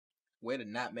Way to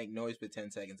not make noise for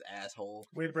 10 seconds, asshole.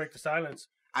 Way to break the silence.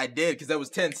 I did, because that was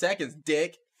 10 seconds,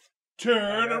 dick.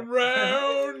 Turn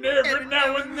around every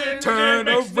now and then. Turn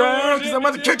around, because I'm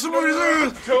about to kick somebody's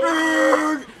ass.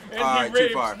 Alright, too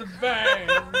far.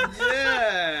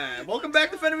 Yeah. Welcome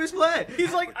back to Fenrir's Play.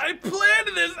 He's like, I planned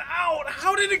this out.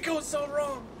 How did it go so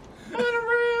wrong?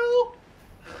 Unreal.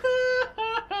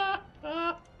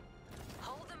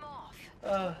 Hold them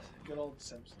off. Good old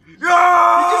Simpson.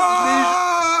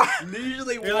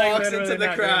 Leisurely You're like walks literally into the not doing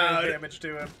any crowd. damage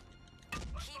to him.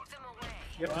 Keep them away.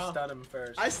 You have to stun him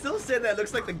first. I still say that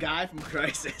looks like the guy from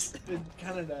Crisis. It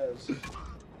kind of does.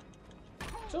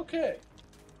 It's okay.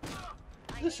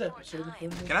 This episode of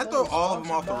Can I throw all of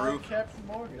them off the roof? Captain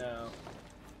Morgan. No.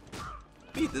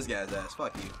 Beat this guy's ass.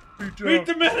 Fuck you. Beat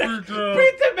the medic! Beat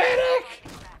the medic!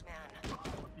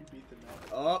 You beat the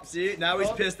medic. Oh, see? Now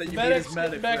he's pissed that you beat Medic's his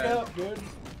medic back friend. up, dude.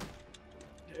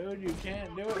 Dude, you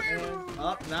can't do it, man.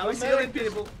 Oh, now he's medic healing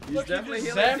people. He's Look, definitely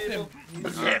you just healing zapped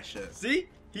people. Oh, shit. See?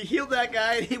 He healed that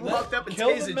guy and he walked up and Kill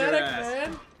the tasted your medic, ass.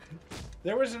 man.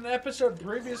 There was an episode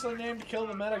previously named Kill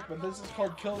the Medic, but this is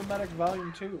called Kill the Medic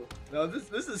Volume 2. No,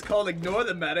 this is called Ignore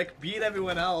the Medic, beat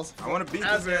everyone else. I want to beat this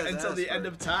Ever guy's until ass the end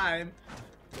first. of time.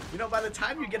 You know, by the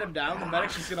time you get him down, the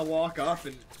medic's just gonna walk off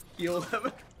and heal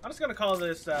him. I'm just gonna call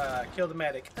this Kill the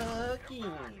Medic.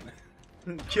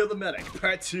 Kill the medic,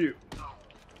 part 2.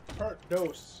 Part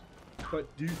dos. Part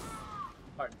 2.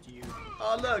 Part two.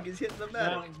 Oh look, he's hitting the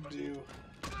medic. Mountain Dew.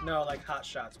 No, like Hot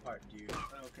Shots Part 2.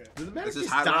 Okay. Did the medic This is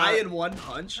just Hot die Rod? in one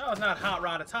punch? No, it's not Hot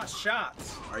Rod, it's Hot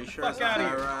Shots. Are you sure Fuck it's not outta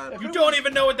Hot here. Rod? You don't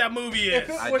even know what that movie is. If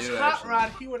it I was do, Hot actually.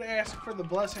 Rod, he would ask for the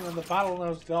blessing of the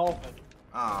bottlenose dolphin.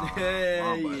 Aw, Hey,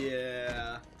 Mamba.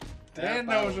 yeah. Dan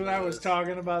knows what I was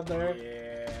talking about there.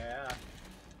 Yeah.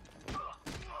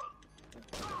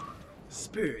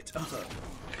 Spirit of.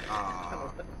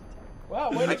 Aw.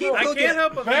 Wow, way to I go. keep I can't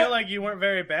help but Bat- feel like you weren't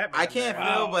very Batman. I can't there.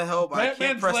 feel but help. I can't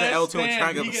Batman's press an last L2 and stand,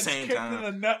 triangle he at the gets same kicked in the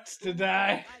time. nuts to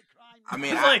die. I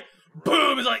mean, It's like,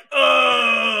 boom, it's like,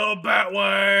 oh,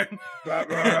 Batwing.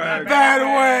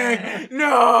 Batwing!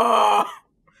 No!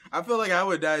 I feel like I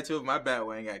would die too if my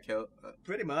Batwing got killed.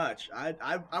 Pretty much. I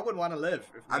wouldn't want to live.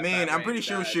 If I my mean, I'm Batwing pretty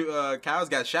sure died. Kyle's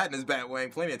got shot in his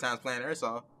Batwing plenty of times playing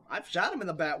Airsoft. I've shot him in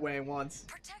the Batwing once.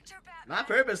 Protect your Batman. Not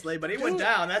purposely, but he went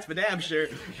down, that's for damn sure.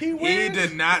 He He wears,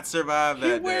 did not survive he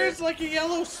that wears day. like a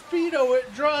yellow Speedo.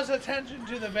 It draws attention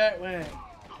to the Batwing.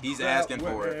 He's asking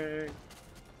for it.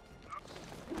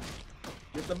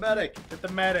 Get the medic. Get the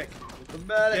medic. Get the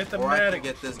medic. Get the Or I can medic.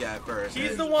 get this guy first.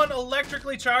 He's the one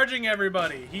electrically charging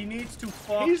everybody. He needs to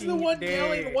fucking He's the one dig.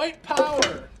 yelling white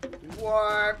power.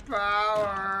 War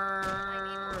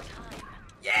power.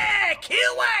 Yeah,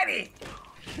 kill Whitey.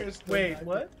 Here's the Wait, guy.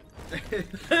 what?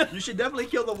 You should definitely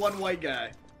kill the one white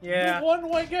guy. Yeah. The one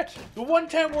white guy. The one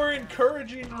time we're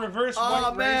encouraging reverse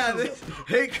Oh white man, racism.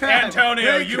 hey crap.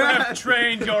 Antonio, hey, you crap. have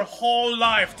trained your whole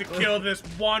life to kill this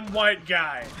one white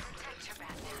guy.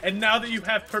 And now that you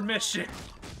have permission.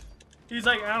 He's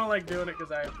like, I don't like doing it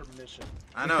because I have permission.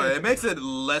 I know, it makes it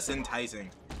less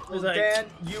enticing. He's like, Dan,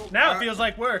 you now are, it feels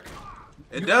like work.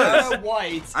 It you does. are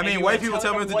white. I and mean, you white are people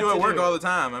tell me telling what to do them at work do. all the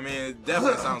time. I mean, it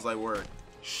definitely sounds like work.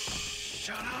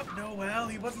 Shut up, Noel.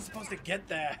 He wasn't supposed to get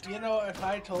that. You know, if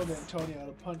I told Antonio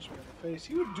to punch me in the face,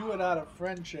 he would do it out of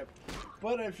friendship.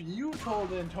 But if you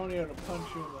told Antonio to punch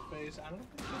you in the face, I don't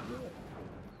think he'd do it.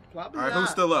 Probably Alright, not. who's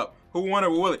still up? Who won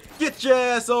it with Willie? Get your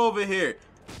ass over here.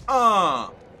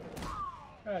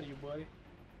 Proud of you, buddy.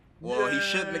 Well, he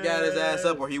shouldn't have got his ass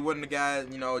up, or he wouldn't have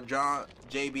got, you know,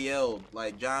 JBL,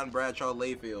 like John Bradshaw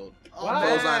Layfield. Oh, Wow.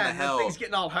 man, Goes on to that hell. thing's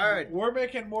getting all hard. We're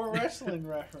making more wrestling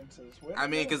references. Way to I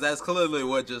mean, go. because that's clearly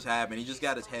what just happened. He just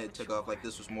got his head took off like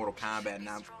this was Mortal Kombat,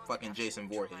 not fucking Jason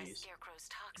Voorhees. Scarecrow's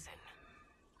toxin.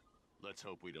 Let's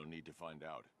hope we don't need to find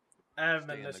out. I haven't Stay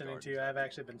been in the listening garden to you. for I've now.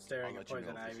 actually been staring I'll at let you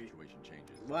know Poison if the Ivy. situation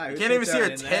changes. Why? You Who can't even sits see her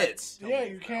down in that? tits. Yeah,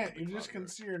 you can't. You just can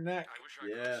see your neck.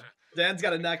 Yeah. Dan's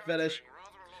got a neck fetish.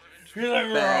 You're like, oh, I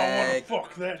want Bag. to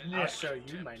fuck that I'll neck. show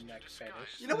you my neck fetish.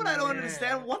 You know what I don't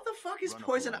understand? What the fuck is Run up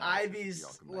Poison on the Ivy's,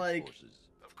 Arkham Knight like, forces.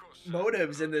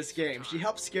 motives in this game? She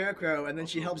helps Scarecrow, and then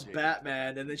she helps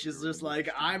Batman, and then she's just like,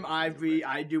 I'm Ivory,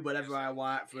 I do whatever I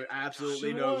want for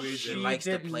absolutely no She She reason. likes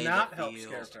to did play not the help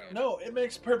field. Scarecrow. No, it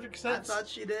makes perfect I sense. thought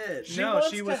she did. She No, wants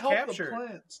she to was help captured. the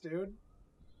plants, dude.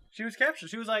 She was captured.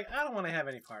 She was like, I don't want to have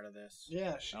any part of this.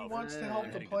 Yeah, she Alfred, wants to yeah. help we're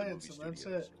the heading to the plants, movie and that's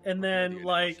studios. it. And The then,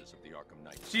 like, analysis of the Arkham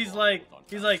Knight she's spawn like, on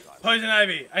he's top like, side. Poison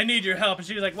Ivy, I need your help. And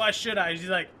she's like, why should I? And she's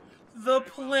like, the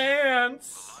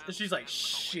plants. And she's like,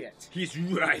 shit. He's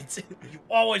right. You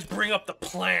always bring up the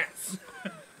plants.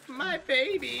 My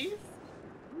baby.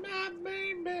 My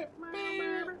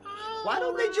Why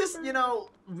don't they just, you know,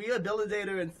 rehabilitate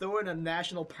her and throw her in a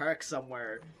national park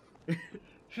somewhere?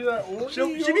 She's like, only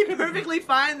She'd you be can- perfectly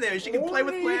fine there. She can play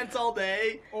with only- plants all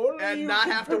day only and you not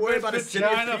can have to worry about a prevent city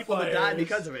of vagina people that die fires.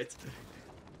 because of it.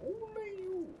 Only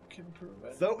you can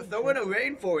prevent. Throw in a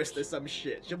rainforest or some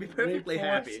shit. She'll be perfectly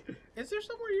happy. Is there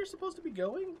somewhere you're supposed to be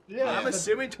going? Yeah, I'm to-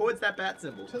 assuming towards that bat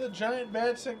symbol. to the giant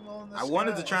bat signal in the I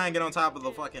wanted to sky. try and get on top of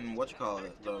the fucking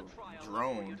the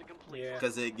drone, Yeah.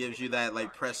 because it gives you that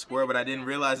like press square, but I didn't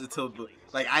realize it till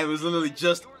like I was literally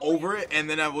just over it, and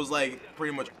then I was like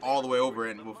pretty much all the way over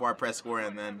it before I pressed square,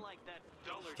 and then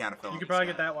kind of fell. You off could the probably side.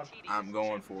 get that one. I'm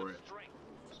going for it.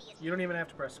 You don't even have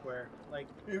to press square. Like,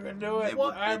 You can do it. It-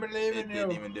 I it- believe it in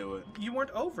didn't you. even do it. you weren't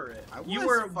over it. I You was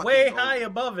were fucking way over high it.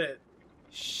 above it.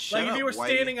 Shut Like if you up, were whitey.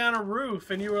 standing on a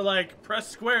roof and you were like, press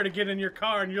square to get in your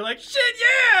car, and you're like, shit,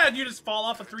 yeah! And you just fall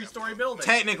off a 3-story building.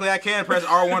 Technically, I can press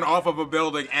R1 off of a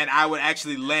building, and I would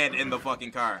actually land in the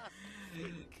fucking car.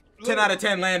 10 out of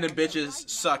 10 landing, bitches.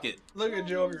 Suck it. Look at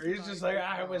Joker. He's just like,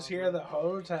 I was here the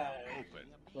whole time.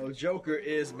 Well, Joker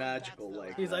is magical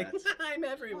like He's like, that. I'm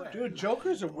everywhere. Dude,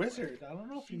 Joker's a wizard. I don't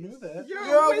know if you knew that. You're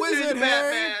You're a wizard,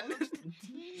 Harry. Batman!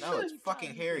 No, it's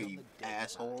fucking hairy, you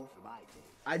asshole.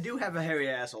 I do have a hairy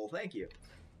asshole, thank you.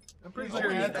 I'm pretty He's sure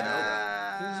like, you I did.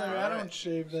 He's like, I don't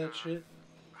shave that shit.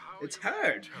 It's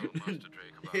hard.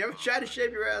 You ever try to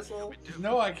shave your asshole?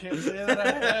 No, I can't say that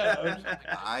I have.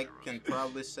 I can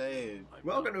probably say.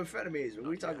 Welcome to Frenemies, where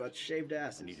we talk about shaved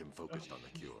asses. Need him focused on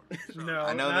the cure. No,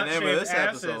 I know the not name of shaved this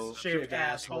asses, episode. Shaved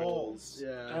assholes.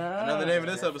 Yeah. I know the name of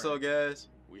this episode, guys.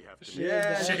 We have to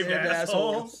Yeah, Shaved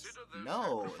assholes.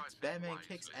 No, it's Batman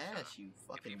Kicks Ass, you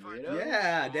fucking weirdo.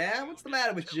 Yeah, Dan, what's the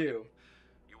matter with you?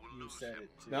 You said it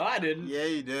too. No, I didn't. Yeah,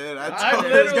 you did. I I'm told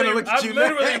you I was gonna look at I'm you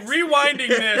literally next. rewinding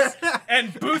this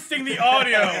and boosting the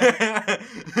audio.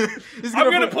 He's I'm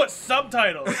gonna put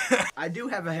subtitles. I do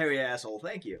have a hairy asshole,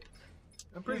 thank you.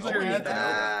 I'm pretty He's sure like, you I did.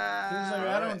 don't- he's like,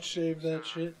 I don't shave that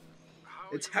shit.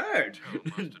 It's hard.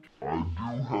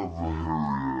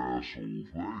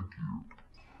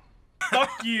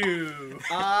 Fuck you.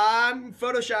 I'm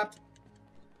photoshopped.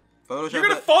 Photoshop. You're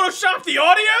gonna Photoshop the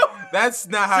audio? That's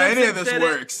not how any of Simpsons this did it.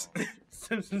 works.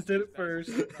 Simpsons did it first.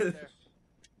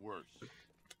 worse.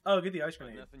 Oh, get the ice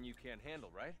grenade. Nothing you can't handle,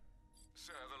 right?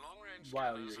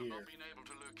 While you're here.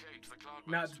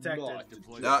 Not detected.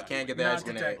 No, can't get the Not ice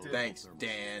grenade. detected. Thanks,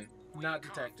 Dan. Not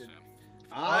detected.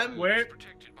 I'm Wait.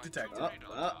 Detected.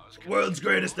 world's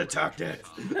greatest detective.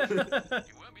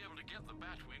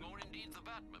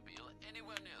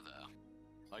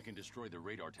 I can destroy the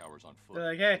radar towers on foot. They're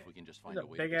like, hey, if we can just find there's a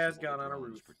a way big to ass disable gun the on a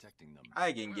drones roof. protecting them.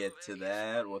 I can get to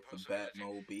that with the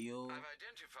Batmobile.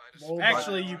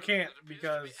 Actually, you can't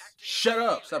because Shut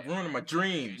up! Stop ruining my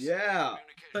dreams. Yeah.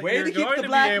 but Way you're to keep going the to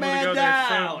black be able man to go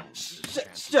down. there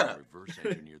Shut up. Reverse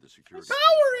engineer the security.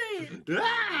 soon. Powerade.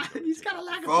 Ah, he's got a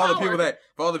lack of For all the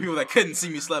power. people that couldn't see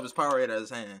me slap his Powerade out of his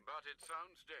hand.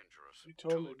 We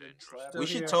totally did slap. We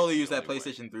should totally use that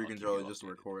PlayStation 3 controller just to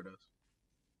record us.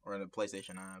 Or the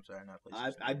PlayStation 9, I'm sorry, not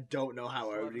PlayStation. I don't know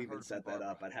how I would even set that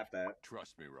up. I'd have to.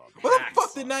 Trust me, Rob. Where the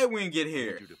fuck did Nightwing get I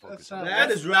here? need you to focus That's on not- That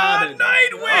That's is not Robin.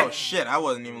 Nightwing. Oh shit, I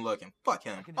wasn't even looking. Fuck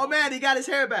him. Oh man, he got his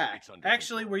hair back. It's under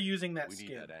Actually, control. we're using that We need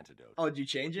skin. that antidote. Oh, did you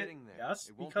change it? Yes,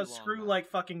 because screw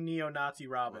like fucking neo-Nazi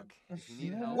Robin.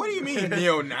 What do you mean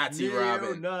neo-Nazi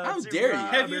Robin? How Neo-Nazi dare you?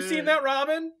 Robin. Have you seen that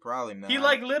Robin? Probably not. He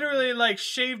like literally like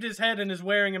shaved his head and is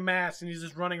wearing a mask and he's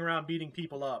just running around beating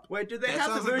people up. Wait, do they That have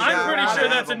the sounds like version? Yeah, I'm pretty I'd sure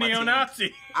have that's a on my team.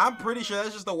 neo-Nazi. I'm pretty sure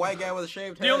that's just a white guy with a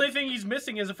shaved head. The only thing he's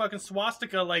missing is a fucking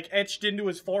swastika like etched into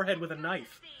his forehead with a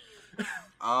knife.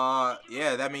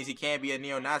 Yeah, that means he can't be a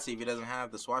neo-Nazi if he doesn't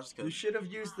have the swastika. You should have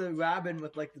used the Robin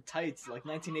with like the tights, like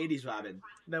 1980s Robin.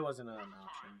 That wasn't an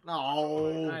option.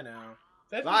 No. I know.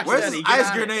 That's Rock Where's Steady, this get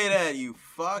ice on it. grenade at, you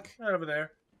fuck? Right over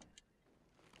there.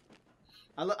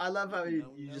 I love how you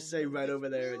just say right over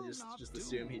there and just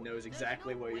assume he knows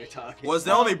exactly what you're talking. Was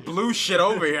the only blue shit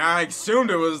over here? I assumed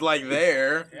it was like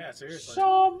there. Yeah, seriously.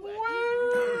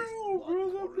 somewhere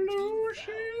over the blue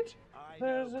shit.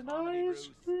 There's an ice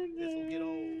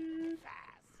grenade.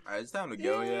 Alright, it's time to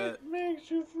go yet. It makes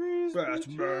you freeze.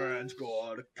 Batman's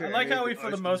got a I like how we, cave for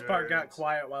the of most part, got grenades.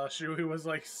 quiet while Shuey was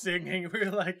like singing. We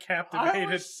were like I captivated.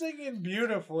 was singing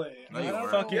beautifully. No, I you don't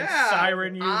weren't. know. Fucking Yeah,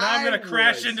 siren you. Now I'm gonna I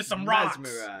crash was into some rocks.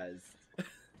 mesmerized.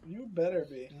 You better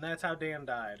be. And that's how Dan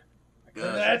died. And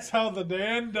Good. that's how the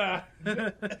Dan died.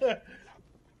 Alright,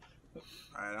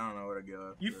 I don't know where to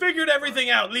go. You figured everything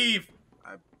out. Leave.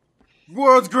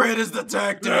 World's greatest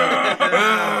detective! Clearly,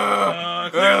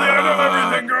 I know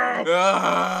everything, girl.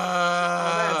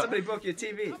 Oh man, somebody broke your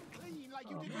TV.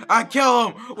 I kill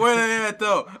him. Where did they at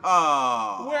though?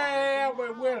 Oh.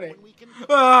 Where Willie?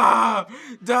 Ah,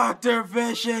 Dr.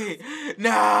 Fishy.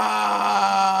 No.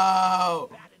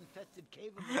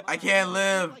 I can't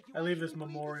live. I leave this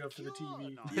memorial to the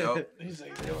TV. Yup. He's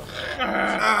like,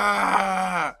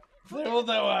 Ah. they will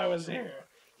know I was here.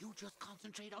 You just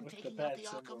concentrate on With the taking bat out the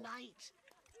symbol. Arkham Knight.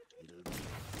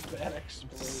 Bad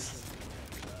explosion.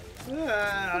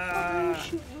 Ah,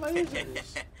 Shooting lasers.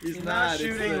 he's He's not not it's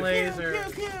shooting the-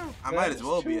 lasers. I might as That's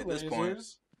well be two at this point.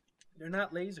 lasers. They're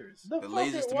not lasers. The The fuck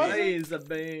lasers it to me. wasn't? Laser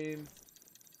beams.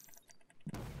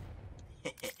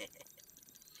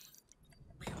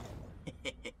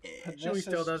 Chewie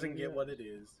still doesn't get what it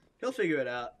is. He'll figure it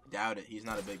out. Doubt it. He's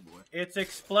not a big boy. It's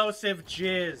explosive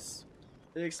jizz.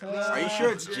 Are you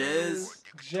sure it's jizz?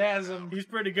 Jasm. He's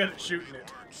pretty good at shooting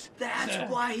it. That's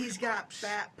why he's got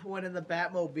Bat Point in the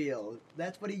Batmobile.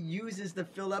 That's what he uses to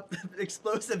fill up the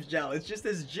explosive gel. It's just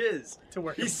his jizz. To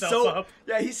work He's himself so up.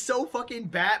 yeah, he's so fucking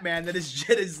Batman that his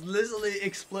jit is literally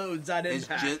explodes on His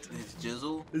impact.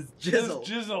 jizzle? His His jizzle.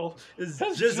 jizzle. His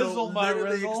His jizzle jizzle, my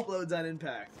literally rizzle. explodes on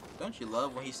impact. Don't you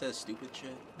love when he says stupid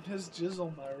shit? His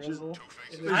jizzle, my rizzle.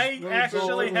 I His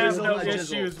actually rizzle, have Jizzle no my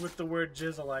jizzle. issues with the word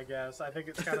jizzle, I guess. I think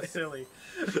it's kind of silly.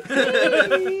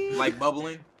 Like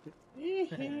bubbling?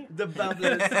 The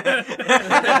bubbles.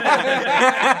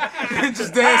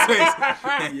 Just dance face.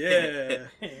 Yeah.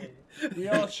 We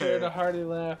all shared a hearty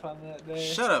laugh on that day.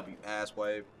 Shut up, you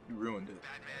asswipe. You ruined it.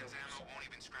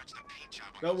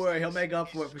 Don't worry, he'll make up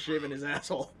for it for shaving his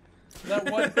asshole.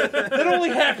 That only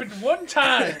happened one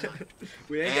time.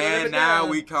 We ain't gonna live And it now down.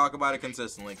 we talk about it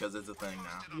consistently because it's a thing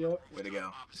now. Yep. Way to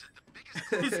go.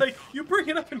 He's like, you bring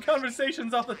it up in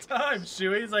conversations all the time,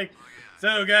 Chewie. He's like,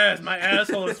 so guys, my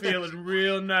asshole is feeling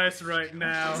real nice right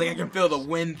now. It's like I can feel the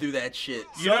wind through that shit.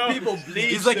 Some people bleed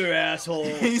he's like- their asshole.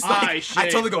 He's like, I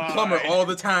totally go shave plumber mine. all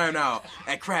the time now.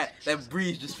 That crap, that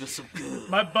breeze just feels so good.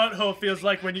 My butthole feels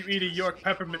like when you eat a York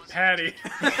peppermint patty.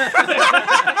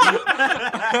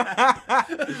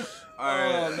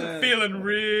 Alright. man. Feeling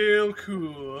real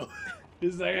cool.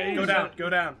 He's like, I Go use down, that- go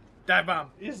down. Dive bomb.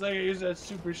 He's like, I use that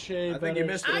super shave. I think you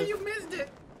but missed it's- it. you missed it.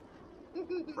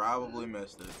 Probably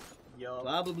missed it. Yo.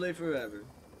 Probably forever.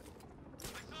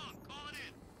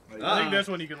 Like, I think Ah. this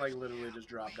one you can like literally just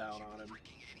drop down on him.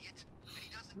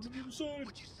 What did you decide?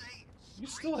 You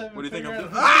still haven't What do you think figured I'm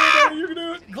out doing? how Ah! you can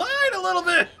do it. Glide a little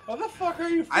bit. How the fuck are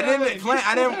you? I failing? didn't plan. You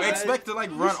I still didn't have- expect to like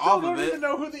you run still off don't of even it.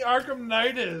 know who the Arkham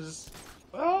Knight is.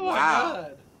 Oh my Wow.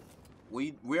 god.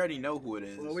 We already know who it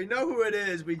is. Well, we know who it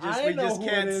is. We I know just who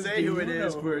can't it is. say Do who it you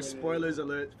is know who for it is? spoilers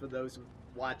alert for those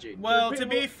watching. Well, For to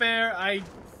people- be fair, I'm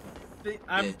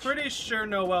Bitch. pretty sure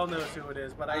Noel knows who it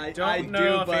is, but I I don't do,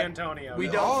 know if but Antonio we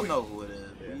knows. all know who it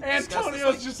is. We discussed this,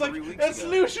 Antonio's just like, 3 weeks it's ago.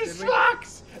 Lucius Did we?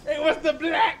 Fox. It was the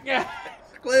black guy.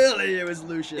 Clearly, it was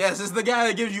Lucius. Yes, it's the guy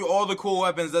that gives you all the cool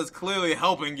weapons that's clearly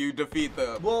helping you defeat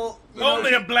the. Well,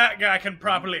 Only a black guy can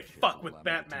properly fuck with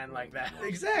Batman like that.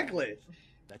 exactly.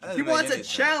 That He doesn't make wants a any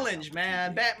sense. challenge,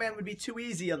 man. Batman would be too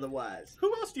easy otherwise.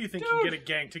 Who else do you think Dude, can get a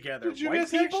gang together? Did you White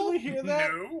guys people? actually hear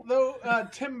that? No. Though,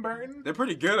 Tim Burton. They're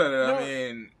pretty good at it. No. I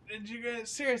mean, Did you guys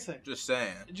seriously? just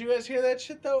saying. Did you guys hear that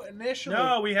shit though? Initially,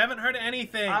 No, we haven't heard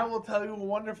anything. I will tell you a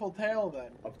wonderful tale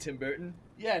then. Of Tim Burton?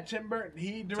 Yeah, Tim Burton.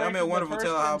 He directed Tell me a wonderful the first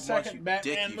tale how and much second you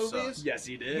Batman dick you suck. movies. Yes,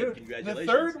 he did. Dude, Congratulations.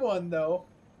 the third one though,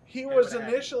 he Never was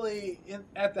happened. initially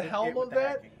at the helm with of the that,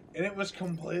 hacking. and it was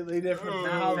completely different from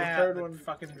Not how the that, third but one.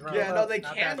 fucking drunk. Yeah, no, they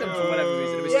Not canned that him one. for whatever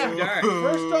reason. It was Yeah. too dark.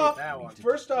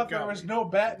 First off, Go. there was no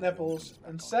bat nipples,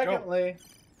 and secondly,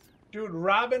 dude,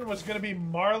 Robin was gonna be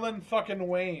Marlon fucking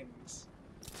Wayans.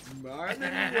 Marlon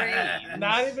Wayne.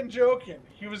 Not even joking.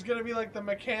 He was gonna be like the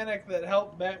mechanic that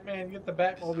helped Batman get the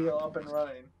Batmobile up and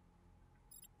running.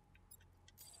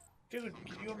 Dude,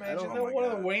 can you imagine Oh that my one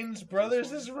of God. the Wayne's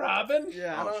brothers is Robin?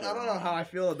 Yeah, I don't know how I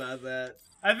feel about that.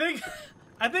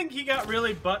 I think he got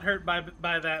really butthurt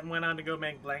by that and went on to go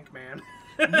make Blank Man.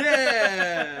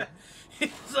 Yeah.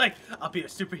 He's like, I'll be a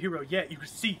superhero yet, you can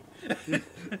see. I'm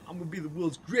gonna be the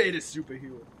world's greatest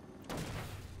superhero.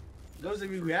 Those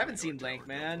of you who haven't seen Blank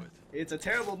Man, it's a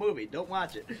terrible movie. Don't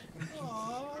watch it.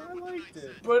 Aw, I liked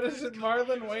it. But is it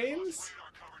Marlon Wayans?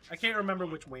 I can't remember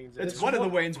which Wayne's it It's is. one of the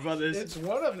Wayans brothers. It's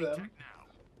one of them.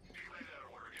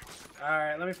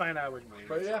 Alright, let me find out which Wayne's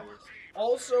But yeah. it is.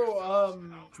 Also,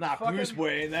 It's not fucking- Bruce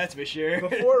Wayne, that's for sure.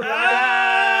 Before Robin,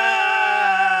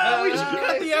 Ah! We should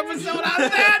cut the episode out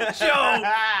of that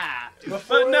joke!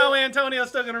 before, But no, Antonio's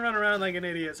still gonna run around like an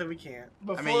idiot, so we can't.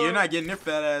 before, I mean, you're not getting your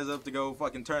fat ass up to go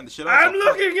fucking turn the shit off. I'm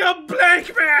looking up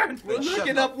Blank Man! We're Shut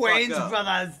looking the up fuck Wayne's up.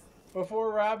 brothers.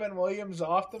 Before Robin Williams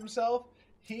offed himself,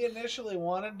 he initially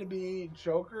wanted to be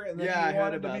Joker, and then Yeah, I he heard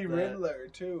wanted to about be that. Riddler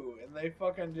too, and they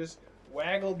fucking just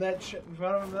waggled that shit in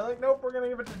front of him. They're like, nope, we're gonna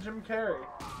give it to Jim Carrey.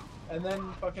 And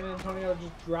then fucking Antonio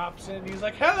just drops in. He's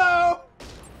like, hello!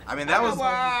 I mean, that was.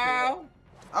 Wow.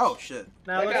 Oh shit.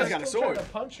 Now That it guy's looks, got a Still trying sword.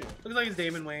 to punch you. looks like it's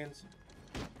Damon Wayans.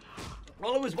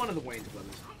 Well, it was one of the Wayans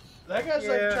brothers. That guy's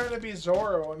Yeah. like trying to be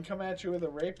Zorro and come at you with a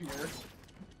rapier.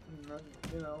 And then,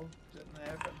 you know, didn't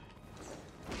happen.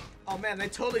 Oh man, they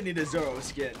totally need a Zorro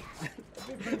skin.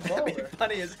 That'd be pretty That'd be baller.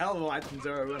 funny as hell watching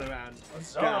Zorro run around.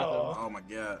 Zorro. Oh my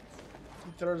god.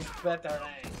 He throws batarang.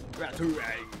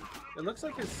 Batarang. It looks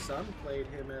like his son played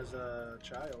him as a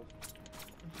child.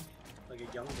 Like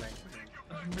a young black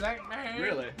man. Black man.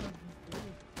 Really?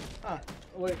 Huh.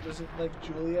 Wait, was it like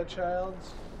Julia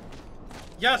Childs?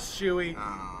 Yes, Chewie.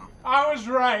 I was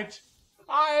right.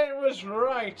 I was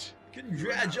right.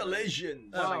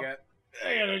 Congratulations. Oh my god.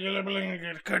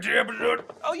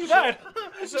 Oh, you died.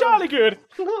 So- Jolly good.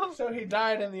 So he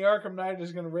died, and the Arkham Knight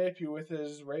is gonna rape you with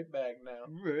his rape bag now.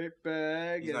 Rape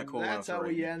bag. He's not And cool that's enough how for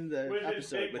we rape. end the With his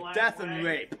episode big with black death and wang.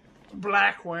 rape.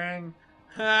 Blackwing.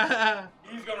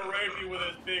 He's gonna rape you with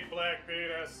his big black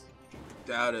penis.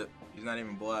 Doubt it. He's not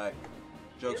even black.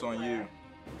 Joke's on you.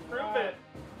 Prove it.